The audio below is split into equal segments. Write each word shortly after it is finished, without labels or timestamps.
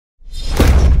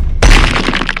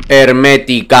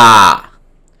Hermetica.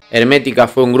 Hermetica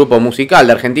fue un grupo musical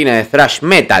de Argentina de thrash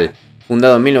metal,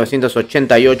 fundado en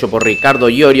 1988 por Ricardo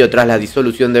Iorio tras la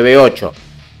disolución de B8,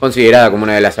 considerada como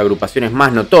una de las agrupaciones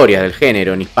más notorias del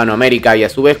género en Hispanoamérica y a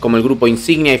su vez como el grupo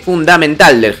insignia y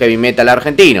fundamental del heavy metal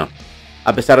argentino.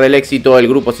 A pesar del éxito, el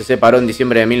grupo se separó en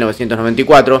diciembre de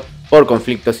 1994 por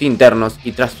conflictos internos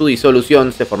y tras su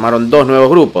disolución se formaron dos nuevos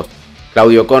grupos.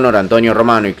 Claudio Connor, Antonio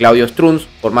Romano y Claudio Strunz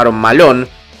formaron Malón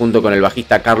junto con el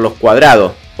bajista Carlos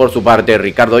Cuadrado. Por su parte,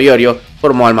 Ricardo Iorio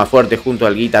formó Almafuerte junto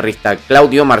al guitarrista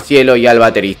Claudio Marcielo y al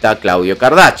baterista Claudio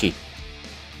Cardacci.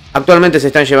 Actualmente se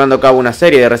están llevando a cabo una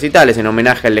serie de recitales en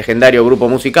homenaje al legendario grupo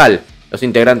musical. Los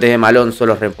integrantes de Malón son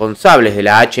los responsables de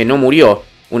La H no murió,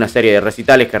 una serie de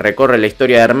recitales que recorre la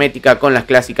historia de Hermetica con las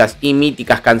clásicas y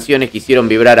míticas canciones que hicieron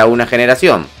vibrar a una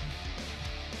generación.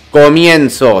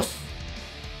 Comienzos.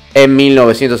 En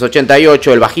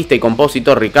 1988, el bajista y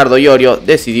compositor Ricardo Iorio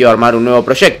decidió armar un nuevo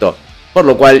proyecto, por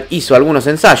lo cual hizo algunos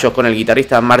ensayos con el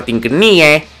guitarrista Martin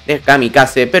Knie de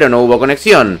Kamikaze, pero no hubo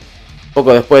conexión.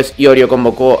 Poco después, Iorio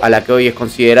convocó a la que hoy es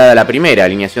considerada la primera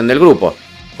alineación del grupo,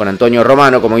 con Antonio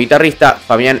Romano como guitarrista,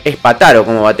 Fabián Espataro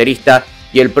como baterista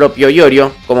y el propio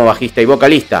Iorio como bajista y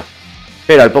vocalista.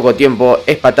 Pero al poco tiempo,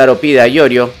 Espataro pide a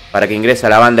Iorio para que ingrese a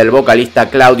la banda el vocalista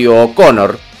Claudio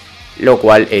O'Connor, lo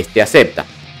cual este acepta.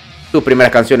 Sus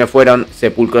primeras canciones fueron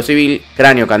Sepulcro Civil,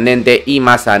 Cráneo Candente y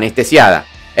Masa Anestesiada.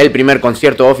 El primer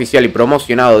concierto oficial y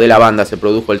promocionado de la banda se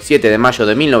produjo el 7 de mayo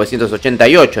de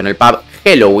 1988 en el pub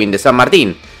Halloween de San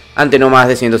Martín, ante no más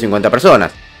de 150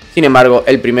 personas. Sin embargo,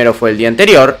 el primero fue el día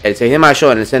anterior, el 6 de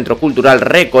mayo, en el Centro Cultural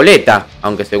Recoleta,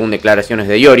 aunque según declaraciones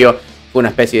de Iorio, fue una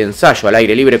especie de ensayo al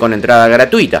aire libre con entrada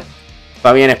gratuita.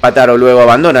 Fabián Espataro luego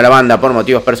abandona la banda por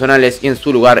motivos personales y en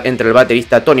su lugar entra el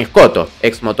baterista Tony Scotto,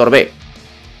 ex Motor B.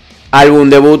 Álbum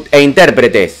debut e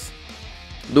intérpretes.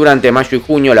 Durante mayo y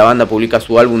junio la banda publica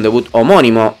su álbum debut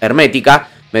homónimo, Hermetica,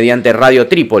 mediante Radio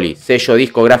Trípoli, sello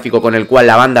discográfico con el cual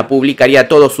la banda publicaría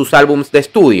todos sus álbumes de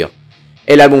estudio.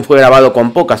 El álbum fue grabado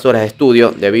con pocas horas de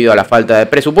estudio debido a la falta de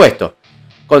presupuesto.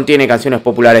 Contiene canciones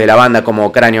populares de la banda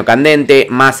como Cráneo Candente,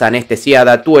 Masa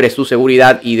Anestesiada, Tú eres su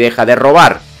seguridad y Deja de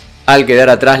robar. Al quedar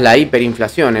atrás la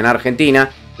hiperinflación en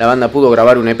Argentina, la banda pudo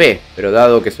grabar un EP, pero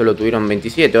dado que solo tuvieron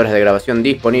 27 horas de grabación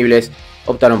disponibles,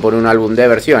 optaron por un álbum de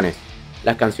versiones.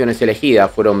 Las canciones elegidas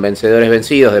fueron Vencedores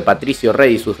Vencidos de Patricio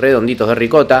Rey y sus Redonditos de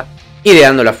Ricota,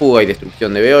 Ideando la fuga y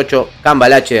destrucción de B8,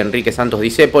 Cambalache de Enrique Santos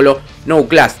Discépolo, No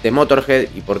Class de Motorhead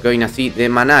y Porque hoy nací de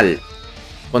Manal.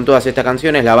 Con todas estas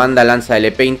canciones la banda lanza el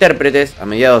EP Intérpretes a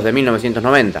mediados de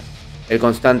 1990. El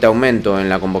constante aumento en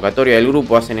la convocatoria del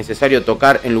grupo hace necesario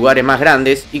tocar en lugares más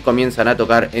grandes y comienzan a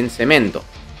tocar en cemento.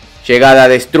 Llegada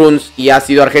de Strunz y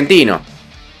Ácido Argentino.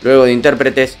 Luego de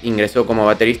Intérpretes ingresó como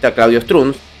baterista Claudio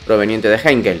Strunz, proveniente de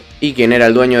Henkel, y quien era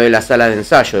el dueño de la sala de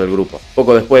ensayo del grupo.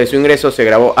 Poco después de su ingreso se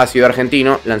grabó Ácido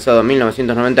Argentino, lanzado en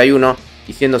 1991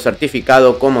 y siendo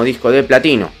certificado como disco de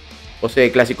platino.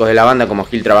 Posee clásicos de la banda como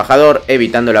Gil Trabajador,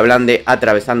 Evitando la Blande,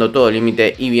 Atravesando todo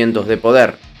límite y Vientos de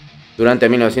Poder. Durante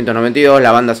 1992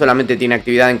 la banda solamente tiene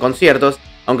actividad en conciertos,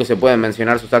 aunque se pueden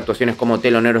mencionar sus actuaciones como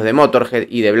teloneros de Motorhead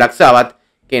y de Black Sabbath,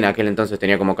 que en aquel entonces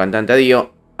tenía como cantante a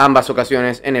Dio, ambas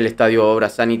ocasiones en el Estadio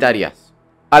Obras Sanitarias.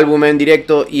 Álbum en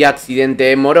directo y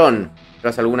Accidente en Morón.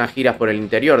 Tras algunas giras por el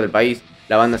interior del país,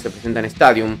 la banda se presenta en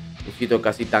Stadium, un sitio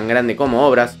casi tan grande como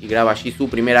Obras, y graba allí su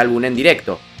primer álbum en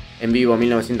directo, En Vivo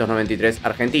 1993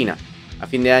 Argentina. A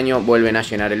fin de año vuelven a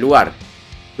llenar el lugar.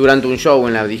 Durante un show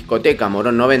en la discoteca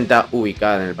Morón 90,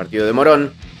 ubicada en el partido de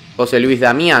Morón, José Luis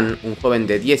Damián, un joven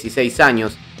de 16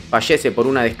 años, fallece por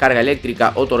una descarga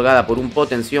eléctrica otorgada por un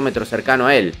potenciómetro cercano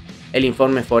a él. El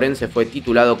informe forense fue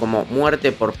titulado como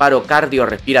muerte por paro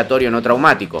cardiorrespiratorio no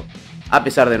traumático. A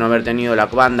pesar de no haber tenido la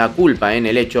banda culpa en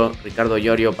el hecho, Ricardo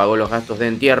Iorio pagó los gastos de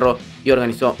entierro y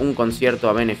organizó un concierto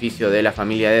a beneficio de la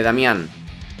familia de Damián.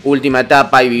 Última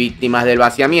etapa y víctimas del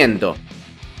vaciamiento.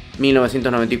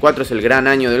 1994 es el gran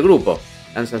año del grupo.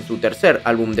 Lanzan su tercer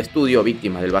álbum de estudio,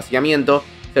 Víctimas del Vaciamiento,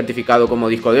 certificado como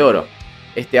disco de oro.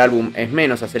 Este álbum es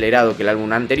menos acelerado que el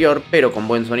álbum anterior, pero con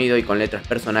buen sonido y con letras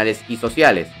personales y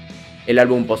sociales. El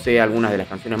álbum posee algunas de las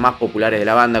canciones más populares de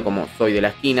la banda como Soy de la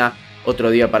Esquina,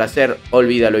 Otro Día para Ser,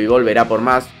 Olvídalo y Volverá por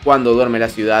Más, Cuando Duerme la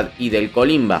Ciudad y Del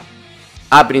Colimba.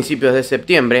 A principios de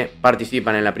septiembre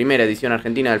participan en la primera edición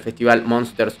argentina del festival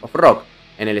Monsters of Rock,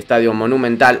 en el Estadio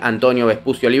Monumental Antonio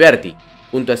Vespucio Liberty,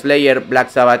 junto a Slayer,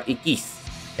 Black Sabbath y Kiss.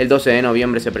 El 12 de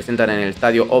noviembre se presentan en el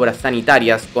Estadio Obras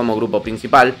Sanitarias como grupo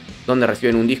principal, donde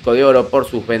reciben un disco de oro por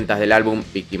sus ventas del álbum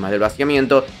Víctimas del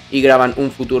Vaciamiento y graban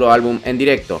un futuro álbum en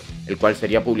directo, el cual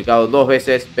sería publicado 2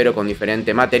 veces pero con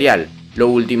diferente material, Lo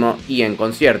Último y En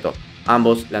Concierto,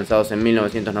 ambos lanzados en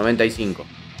 1995.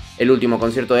 El último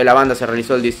concierto de la banda se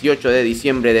realizó el 18 de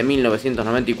diciembre de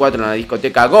 1994 en la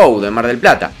discoteca Go de Mar del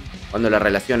Plata, cuando la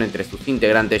relación entre sus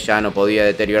integrantes ya no podía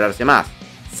deteriorarse más.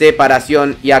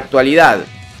 Separación y actualidad.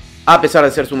 A pesar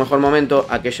de ser su mejor momento,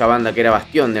 aquella banda que era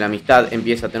bastión de la amistad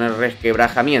empieza a tener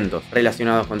resquebrajamientos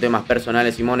relacionados con temas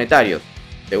personales y monetarios.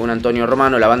 Según Antonio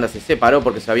Romano, la banda se separó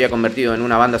porque se había convertido en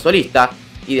una banda solista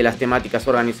y de las temáticas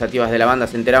organizativas de la banda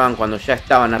se enteraban cuando ya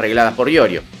estaban arregladas por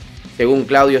Iorio. Según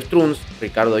Claudio Strunz,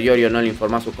 Ricardo Iorio no le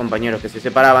informó a sus compañeros que se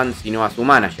separaban, sino a su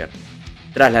manager.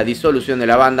 Tras la disolución de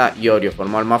la banda, Iorio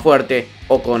formó Almafuerte,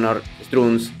 O'Connor,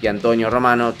 Strunz y Antonio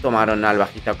Romano tomaron al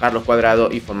bajista Carlos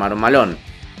Cuadrado y formaron Malón.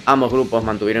 Ambos grupos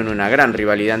mantuvieron una gran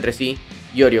rivalidad entre sí.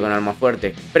 Iorio con Almafuerte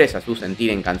expresa su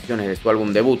sentir en canciones de su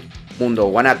álbum debut, Mundo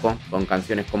Guanaco, con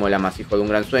canciones como El amasijo de un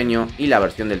gran sueño y la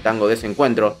versión del tango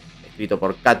Desencuentro, escrito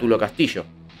por Cátulo Castillo.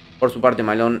 Por su parte,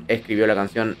 Malón escribió la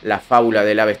canción La fábula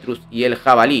del avestruz y el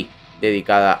jabalí,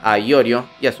 dedicada a Iorio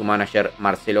y a su manager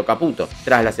Marcelo Caputo.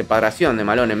 Tras la separación de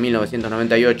Malón en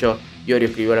 1998, Iorio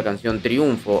escribió la canción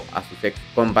Triunfo a sus ex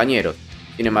compañeros.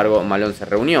 Sin embargo, Malón se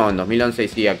reunió en 2011 y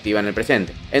sigue activa en el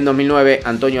presente. En 2009,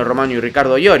 Antonio Romano y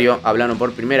Ricardo Iorio hablaron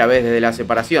por primera vez desde la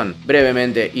separación,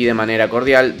 brevemente y de manera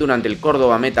cordial, durante el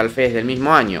Córdoba Metal Fest del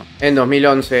mismo año. En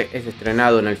 2011 es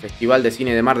estrenado en el Festival de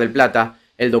Cine de Mar del Plata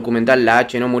el documental La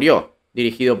H no murió,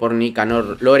 dirigido por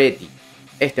Nicanor Loretti.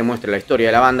 Este muestra la historia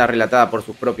de la banda relatada por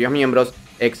sus propios miembros,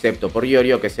 excepto por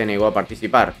Iorio, que se negó a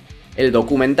participar. El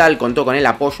documental contó con el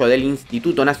apoyo del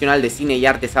Instituto Nacional de Cine y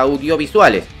Artes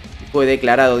Audiovisuales, fue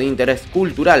declarado de interés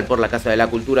cultural por la Casa de la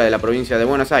Cultura de la provincia de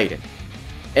Buenos Aires.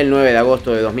 El 9 de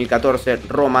agosto de 2014,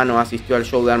 Romano asistió al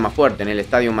show de Almafuerte en el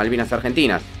Estadio Malvinas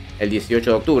Argentinas. El 18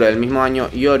 de octubre del mismo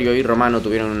año, Iorio y Romano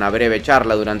tuvieron una breve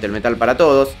charla durante el Metal para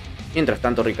Todos. Mientras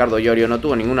tanto, Ricardo Iorio no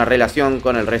tuvo ninguna relación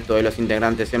con el resto de los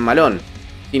integrantes en Malón.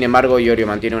 Sin embargo, Iorio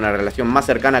mantiene una relación más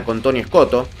cercana con Tony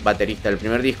Scotto, baterista del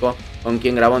primer disco, con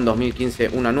quien grabó en 2015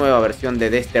 una nueva versión de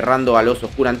Desterrando a los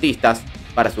Oscurantistas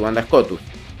para su banda Scotus,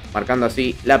 marcando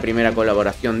así la primera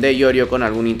colaboración de Iorio con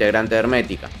algún integrante de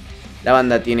Hermetica. La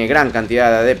banda tiene gran cantidad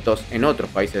de adeptos en otros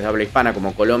países de habla hispana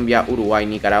como Colombia, Uruguay,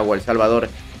 Nicaragua, El Salvador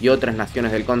y otras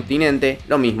naciones del continente,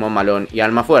 lo mismo Malón y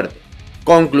Almafuerte.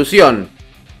 Conclusión.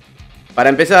 Para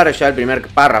empezar, ya el primer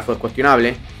párrafo es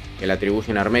cuestionable, que le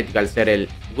atribuyen a Hermetica al ser el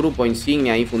grupo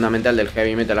insignia y fundamental del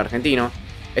heavy metal argentino.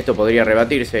 Esto podría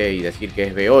rebatirse y decir que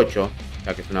es B8,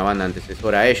 ya que es una banda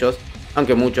antecesora a ellos,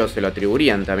 aunque muchos se lo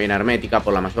atribuirían también a Hermetica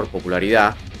por la mayor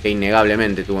popularidad que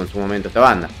innegablemente tuvo en su momento esta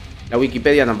banda. La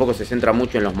Wikipedia tampoco se centra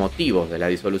mucho en los motivos de la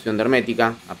disolución de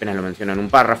Hermetica, apenas lo menciona en un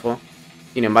párrafo.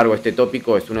 Sin embargo, este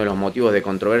tópico es uno de los motivos de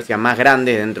controversia más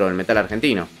grandes dentro del metal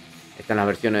argentino. Están las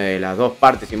versiones de las dos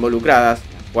partes involucradas,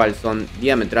 las cuales son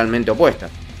diametralmente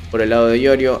opuestas. Por el lado de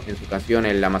Iorio, en su canción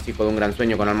El amasijo de un gran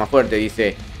sueño con Almafuerte,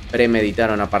 dice: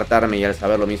 premeditaron apartarme y al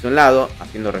saberlo me hizo un lado,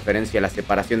 haciendo referencia a la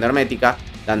separación de Hermetica,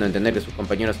 dando a entender que sus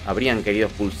compañeros habrían querido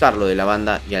expulsarlo de la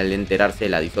banda y al enterarse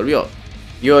la disolvió.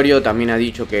 Iorio también ha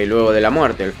dicho que luego de la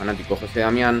muerte del fanático José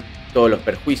Damián, todos los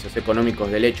perjuicios económicos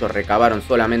del hecho recabaron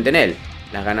solamente en él.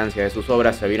 Las ganancias de sus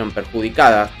obras se vieron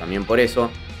perjudicadas, también por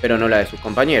eso, pero no la de sus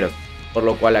compañeros, por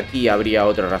lo cual aquí habría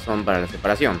otra razón para la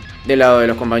separación. Del lado de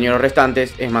los compañeros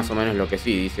restantes es más o menos lo que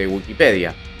sí dice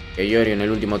Wikipedia, que Iorio en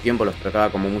el último tiempo los trataba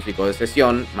como músicos de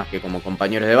sesión, más que como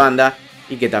compañeros de banda,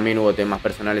 y que también hubo temas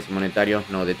personales y monetarios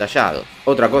no detallados.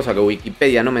 Otra cosa que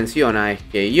Wikipedia no menciona es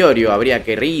que Iorio habría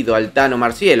querido al Tano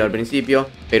Marcielo al principio,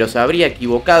 pero se habría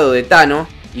equivocado de Tano,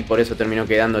 y por eso terminó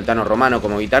quedando el Tano Romano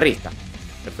como guitarrista.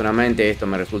 Personalmente esto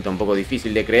me resulta un poco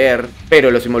difícil de creer, pero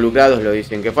los involucrados lo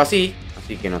dicen que fue así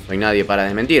que no soy nadie para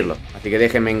desmentirlo. Así que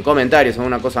déjenme en comentarios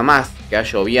alguna cosa más que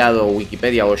haya obviado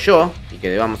Wikipedia o yo y que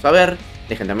debamos saber.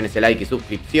 Dejen también ese like y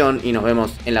suscripción y nos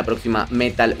vemos en la próxima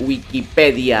Metal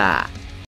Wikipedia.